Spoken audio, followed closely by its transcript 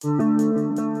Do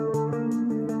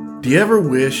you ever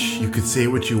wish you could say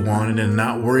what you wanted and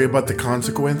not worry about the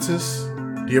consequences?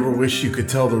 Do you ever wish you could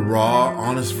tell the raw,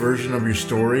 honest version of your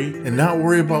story and not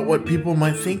worry about what people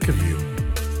might think of you?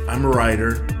 I'm a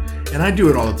writer, and I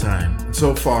do it all the time. And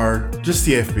so far, just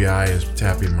the FBI is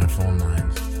tapping my phone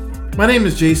lines. My name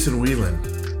is Jason Whelan,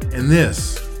 and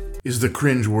this is the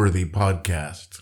Cringeworthy Podcast.